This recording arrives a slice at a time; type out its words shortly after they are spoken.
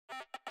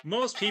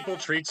Most people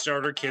treat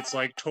starter kits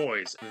like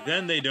toys,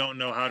 then they don't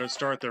know how to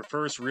start their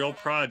first real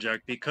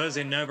project because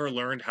they never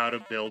learned how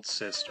to build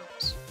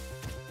systems.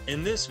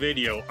 In this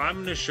video, I'm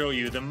going to show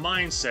you the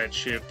mindset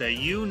shift that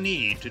you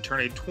need to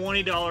turn a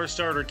 $20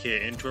 starter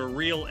kit into a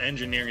real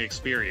engineering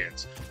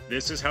experience.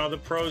 This is how the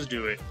pros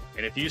do it,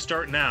 and if you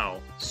start now,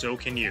 so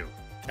can you.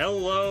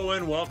 Hello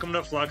and welcome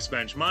to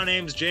Fluxbench. My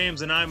name's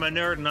James and I'm a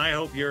nerd, and I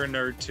hope you're a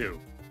nerd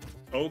too.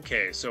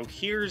 Okay, so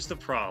here's the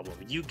problem.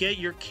 You get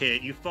your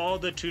kit, you follow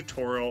the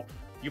tutorial,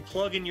 you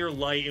plug in your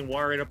light and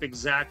wire it up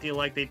exactly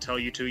like they tell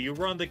you to, you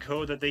run the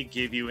code that they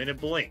give you and it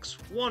blinks.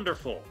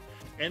 Wonderful!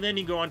 And then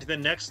you go on to the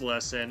next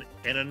lesson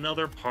and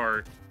another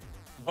part.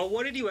 But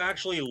what did you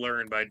actually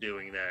learn by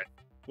doing that?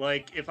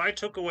 Like, if I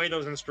took away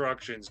those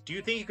instructions, do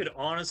you think you could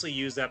honestly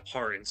use that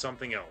part in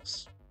something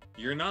else?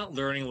 You're not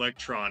learning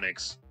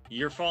electronics,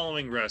 you're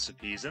following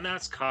recipes, and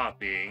that's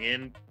copying,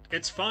 and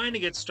it's fine to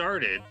get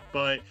started,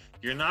 but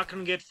you're not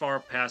going to get far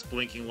past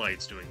blinking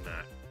lights doing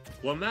that.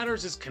 What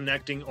matters is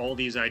connecting all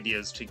these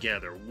ideas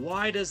together.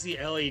 Why does the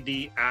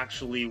LED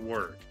actually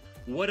work?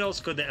 What else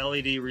could the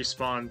LED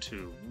respond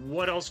to?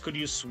 What else could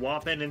you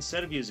swap in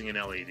instead of using an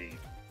LED?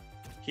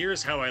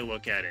 Here's how I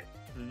look at it.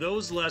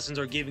 Those lessons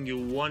are giving you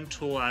one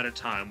tool at a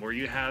time, where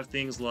you have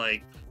things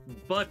like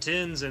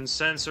buttons and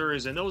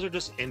sensors, and those are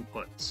just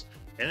inputs.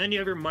 And then you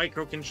have your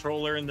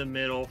microcontroller in the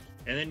middle,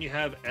 and then you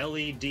have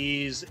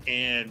LEDs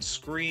and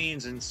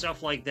screens and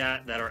stuff like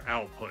that that are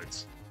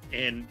outputs.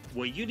 And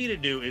what you need to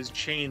do is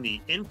chain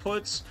the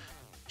inputs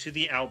to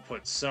the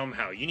outputs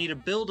somehow. You need to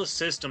build a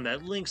system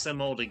that links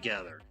them all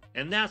together.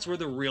 And that's where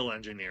the real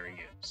engineering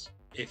is.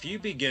 If you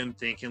begin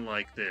thinking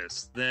like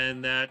this,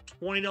 then that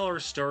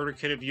 $20 starter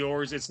kit of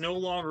yours, it's no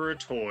longer a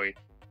toy.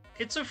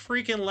 It's a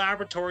freaking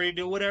laboratory to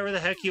do whatever the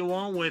heck you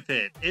want with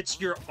it. It's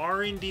your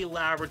R&D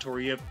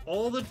laboratory. You have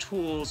all the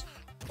tools,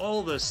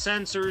 all the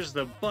sensors,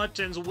 the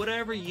buttons,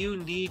 whatever you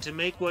need to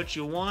make what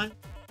you want,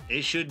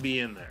 it should be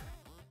in there.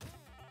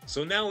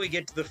 So now we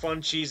get to the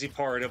fun, cheesy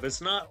part of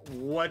it's not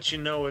what you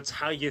know, it's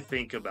how you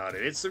think about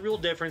it. It's the real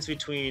difference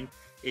between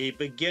a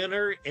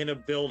beginner and a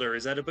builder,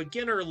 is that a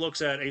beginner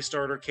looks at a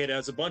starter kit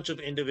as a bunch of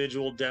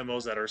individual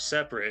demos that are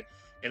separate,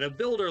 and a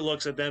builder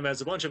looks at them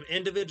as a bunch of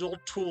individual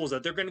tools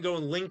that they're going to go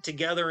and link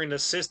together in a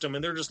system,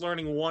 and they're just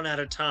learning one at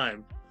a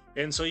time.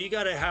 And so you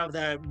got to have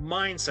that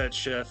mindset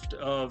shift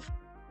of,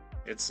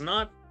 it's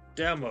not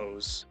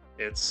demos,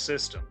 it's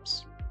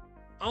systems.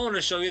 I want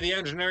to show you the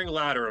engineering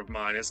ladder of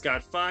mine. It's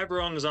got 5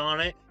 rungs on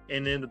it,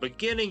 and in the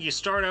beginning you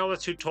start out with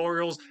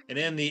tutorials, and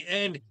in the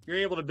end you're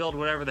able to build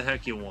whatever the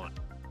heck you want.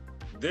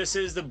 This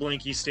is the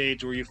blinky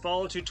stage, where you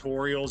follow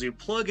tutorials, you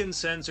plug in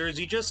sensors,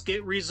 you just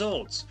get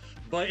results.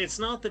 But it's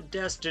not the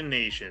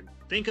destination.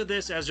 Think of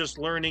this as just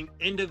learning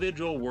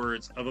individual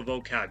words of a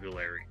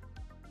vocabulary.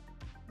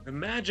 The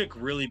magic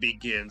really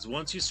begins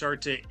once you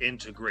start to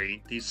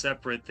integrate these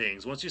separate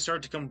things. Once you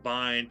start to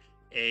combine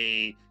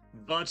a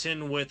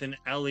button with an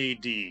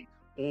LED,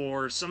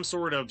 or some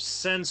sort of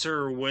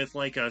sensor with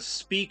like a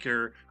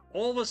speaker,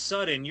 all of a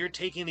sudden you're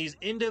taking these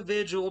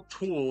individual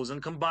tools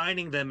and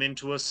combining them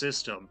into a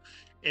system.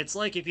 It's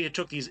like if you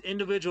took these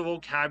individual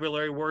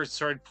vocabulary words,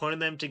 started putting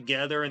them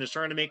together, and they're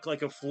starting to make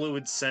like a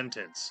fluid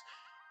sentence.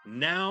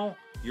 Now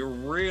you're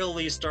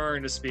really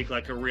starting to speak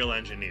like a real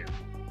engineer.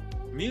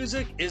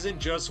 Music isn't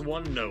just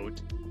one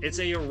note, it's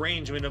an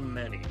arrangement of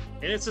many.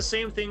 And it's the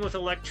same thing with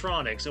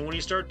electronics, and when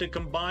you start to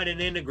combine and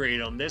integrate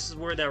them, this is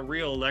where that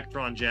real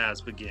electron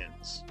jazz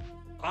begins.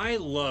 I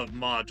love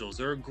modules.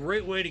 They're a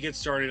great way to get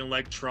started in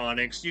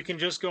electronics. You can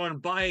just go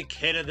and buy a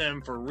kit of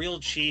them for real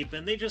cheap,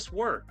 and they just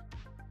work.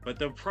 But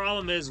the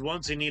problem is,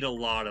 once you need a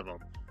lot of them.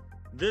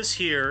 This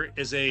here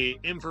is a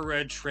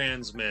infrared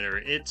transmitter.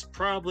 It's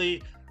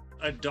probably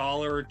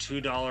 $1 or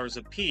 $2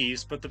 a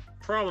piece, but the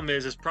problem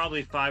is it's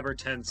probably 5 or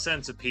 10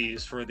 cents a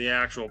piece for the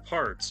actual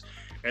parts.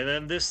 And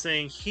then this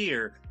thing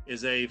here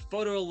is a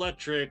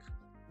photoelectric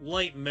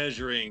light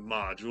measuring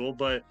module,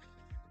 but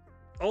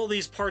all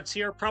these parts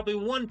here are probably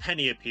 1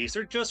 penny a piece.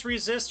 They're just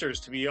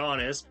resistors, to be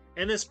honest.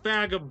 And this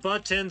bag of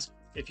buttons,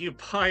 if you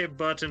buy a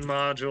button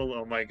module,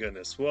 oh my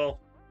goodness, well,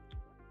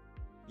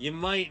 you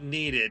might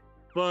need it,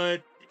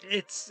 but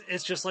it's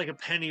just like a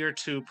penny or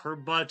 2 per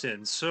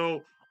button.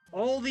 So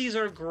all these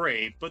are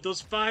great, but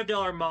those $5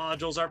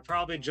 modules are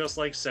probably just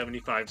like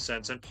 75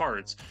 cents in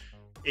parts.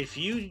 If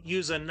you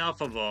use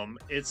enough of them,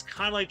 it's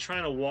kind of like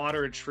trying to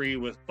water a tree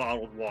with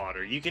bottled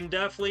water. You can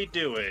definitely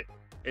do it.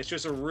 It's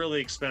just a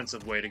really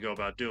expensive way to go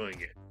about doing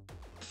it.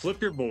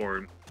 Flip your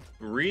board,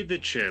 read the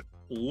chip,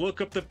 look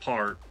up the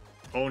part,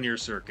 own your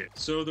circuit.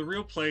 So the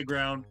real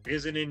playground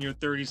isn't in your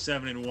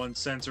 37-in-1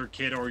 sensor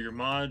kit or your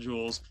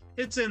modules,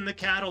 it's in the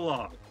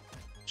catalog.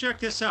 Check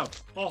this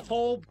out, a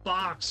whole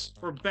box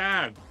or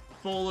bag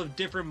full of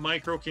different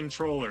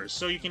microcontrollers.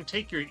 So you can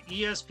take your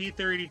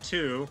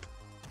ESP32,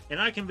 and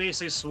I can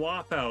basically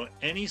swap out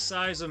any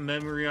size of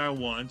memory I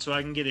want. So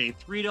I can get a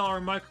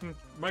 $3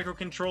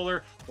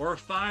 microcontroller or a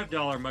 $5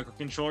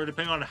 microcontroller,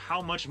 depending on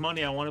how much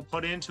money I want to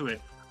put into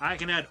it. I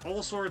can add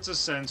all sorts of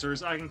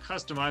sensors, I can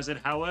customize it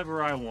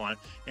however I want,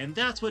 and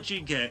that's what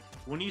you get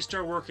when you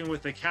start working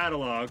with the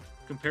catalog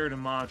compared to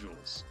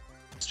modules.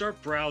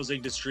 Start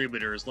browsing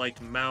distributors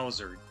like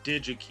Mouser,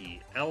 DigiKey,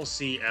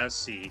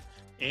 LCSC,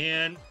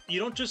 and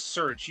you don't just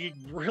search, you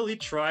really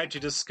try to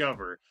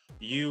discover.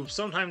 You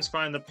sometimes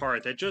find the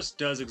part that just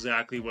does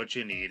exactly what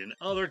you need, and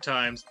other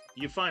times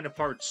you find a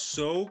part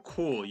so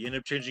cool you end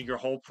up changing your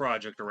whole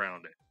project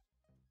around it.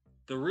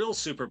 The real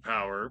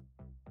superpower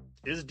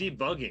is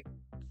debugging,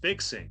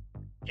 fixing,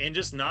 and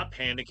just not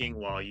panicking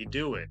while you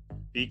do it.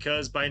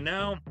 Because by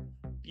now,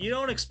 you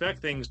don't expect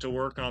things to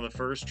work on the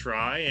first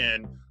try,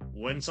 and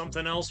when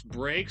something else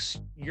breaks,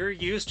 you're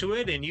used to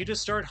it and you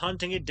just start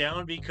hunting it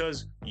down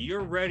because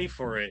you're ready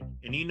for it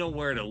and you know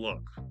where to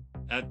look.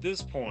 At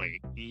this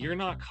point, you're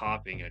not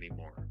copying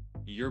anymore.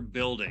 You're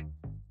building,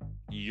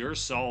 you're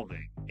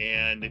solving,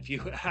 and if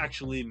you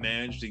actually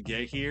manage to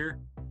get here,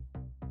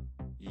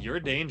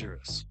 you're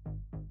dangerous.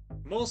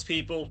 Most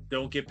people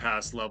don't get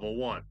past level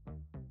 1.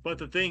 But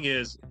the thing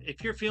is,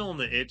 if you're feeling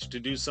the itch to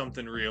do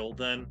something real,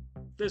 then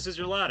this is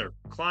your ladder.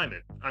 Climb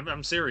it.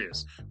 I'm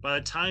serious. By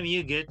the time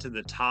you get to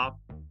the top,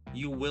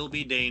 you will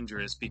be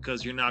dangerous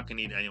because you're not going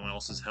to need anyone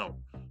else's help.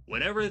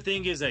 Whatever the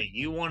thing is that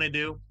you want to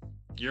do,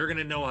 you're going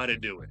to know how to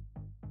do it.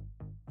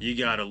 You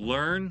got to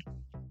learn,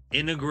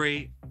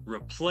 integrate,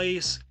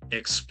 replace,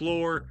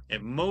 explore,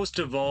 and most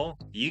of all,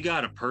 you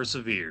got to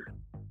persevere.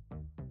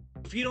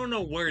 If you don't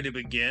know where to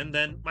begin,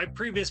 then my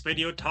previous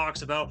video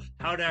talks about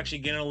how to actually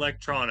get in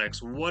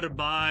electronics, what to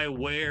buy,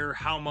 where,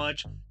 how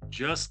much.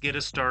 Just get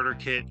a starter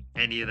kit,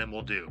 any of them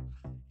will do.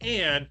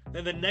 And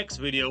in the next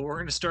video, we're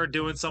going to start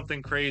doing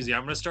something crazy.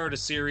 I'm going to start a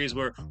series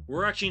where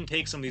we're actually going to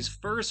take some of these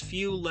first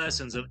few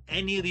lessons of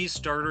any of these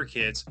starter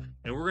kits,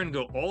 and we're going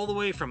to go all the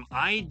way from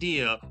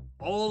idea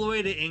all the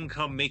way to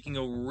income, making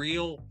a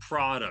real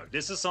product.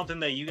 This is something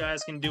that you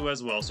guys can do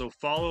as well, so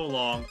follow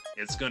along.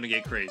 It's going to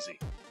get crazy.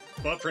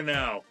 But for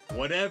now,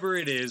 whatever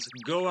it is,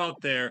 go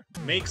out there,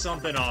 make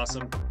something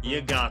awesome.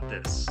 You got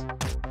this.